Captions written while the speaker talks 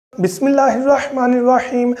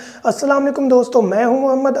बिस्मिल्लाहिर्रहमानिर्रहीम। अस्सलाम वालेकुम दोस्तों, मैं हूं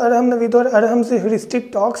मोहम्मद अरहम नवीद और अरहम से ह्यूरिस्टिक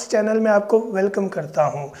टॉक्स चैनल में आपको वेलकम करता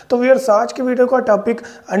हूं। तो व्यूअर्स, आज की वीडियो का टॉपिक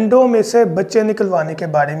अंडों में से बच्चे निकलवाने के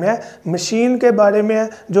बारे में है, मशीन के बारे में है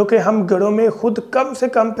जो कि हम घरों में खुद कम से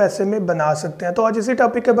कम पैसे में बना सकते हैं। तो आज इसी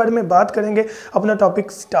टॉपिक के बारे में बात करेंगे। अपना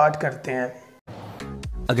टॉपिक स्टार्ट करते हैं।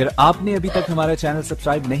 अगर आपने अभी तक हमारा चैनल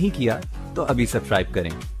सब्सक्राइब नहीं किया तो अभी सब्सक्राइब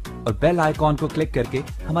करें और बेल आइकॉन को क्लिक करके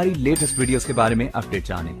हमारी लेटेस्ट वीडियोस के बारे में अपडेट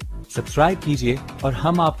जानें। सब्सक्राइब कीजिए और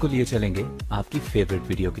हम आपको लिए चलेंगे आपकी फेवरेट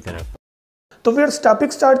वीडियो की तरफ। तो फिर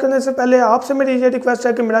टॉपिक स्टार्ट करने से पहले आपसे मेरी ये रिक्वेस्ट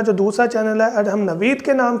है कि मेरा जो दूसरा चैनल है अरहम नवीद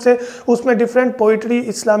के नाम से, उसमें डिफरेंट पोइट्री,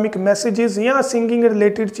 इस्लामिक मैसेजेस या सिंगिंग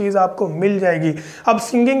रिलेटेड चीज़ आपको मिल जाएगी। अब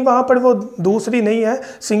सिंगिंग वहाँ पर वो दूसरी नहीं है,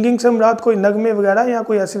 सिंगिंग से मुराद कोई नगमे वगैरह या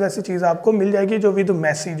कोई ऐसी वैसी चीज़ आपको मिल जाएगी जो विद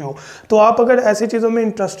मैसेज हो। तो आप अगर ऐसी चीज़ों में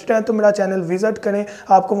इंटरेस्टेड हैं तो मेरा चैनल विजिट करें,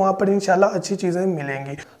 आपको वहाँ पर इंशाल्लाह अच्छी चीज़ें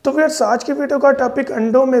मिलेंगी। तो फिर आज की वीडियो का टॉपिक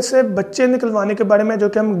अंडों में से बच्चे निकलवाने के बारे में, जो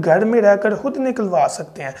कि हम घर में रहकर खुद निकलवा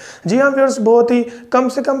सकते हैं। जी हाँ व्यूअर्स, बहुत ही कम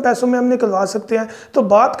से कम पैसों में हम निकलवा सकते हैं। तो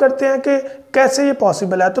बात करते हैं कि कैसे ये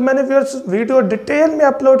पॉसिबल है। तो मैंने व्यूअर्स वीडियो डिटेल में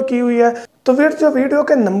अपलोड की हुई है। तो फिर जो वीडियो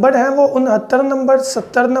के नंबर हैं वो 69 नंबर,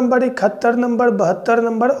 70 नंबर, 71 नंबर, 72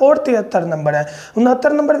 नंबर और 73 नंबर है।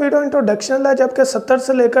 69 नंबर वीडियो इंट्रोडक्शनल है, जबकि 70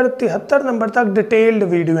 से लेकर 73 नंबर तक डिटेल्ड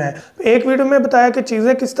वीडियो है। एक वीडियो में बताया कि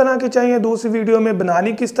चीज़ें किस तरह की चाहिए, दूसरी वीडियो में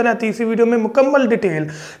बनानी किस तरह, तीसरी वीडियो में मुकम्मल डिटेल।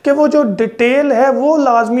 कि वो जो डिटेल है वो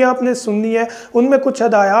लाजमी आपने सुननी है। उनमें कुछ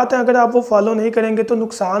हदायत हैं, अगर आप वो फॉलो नहीं करेंगे तो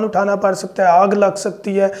नुकसान उठाना पड़ सकता है, आग लग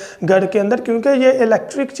सकती है घर के अंदर, क्योंकि ये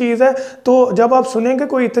इलेक्ट्रिक चीज़ है। तो जब आप सुनेंगे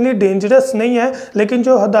कोई इतनी डेंजरस नहीं है, लेकिन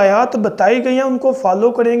जो हदायत बताई गई हैं उनको फॉलो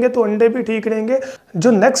करेंगे तो अंडे भी ठीक रहेंगे।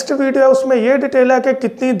 जो नेक्स्ट वीडियो है उसमें यह डिटेल है कि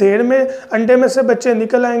कितनी देर में अंडे में से बच्चे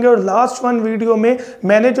निकल आएंगे। और लास्ट वन वीडियो में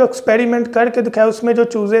मैंने जो एक्सपेरिमेंट करके दिखाया उसमें जो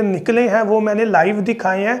चूजे निकले हैं वो मैंने लाइव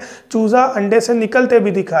दिखाए हैं, चूजा अंडे से निकलते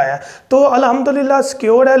भी दिखाया है। तो अल्हम्दुलिल्लाह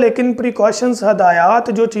सिक्योर है, लेकिन प्रिकॉशंस,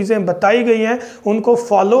 हदायत जो चीज़ें बताई गई हैं उनको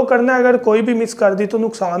फॉलो करना है। अगर कोई भी मिस कर दी तो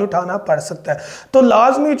नुकसान उठाना पड़ सकता है। तो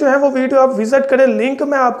लाजमी जो है वो वीडियो आप विजिट करें, लिंक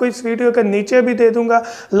मैं आपको इस वीडियो के नीचे भी दे दूंगा।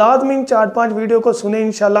 लाजमी 4-5 वीडियो को सुने,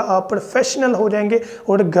 इंशाल्लाह आप प्रोफेशनल हो जाएंगे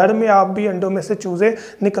और घर में आप भी अंडों में से चूजे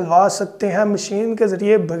निकलवा सकते हैं मशीन के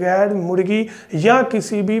जरिए, बगैर मुर्गी या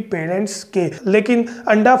किसी भी पेरेंट्स के। लेकिन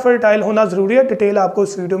अंडा फर्टाइल होना जरूरी है। डिटेल आपको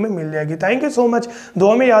इस वीडियो में मिल जाएगी। थैंक यू सो मच,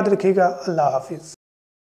 दुआ में याद रखिएगा। अल्लाह हाफिज।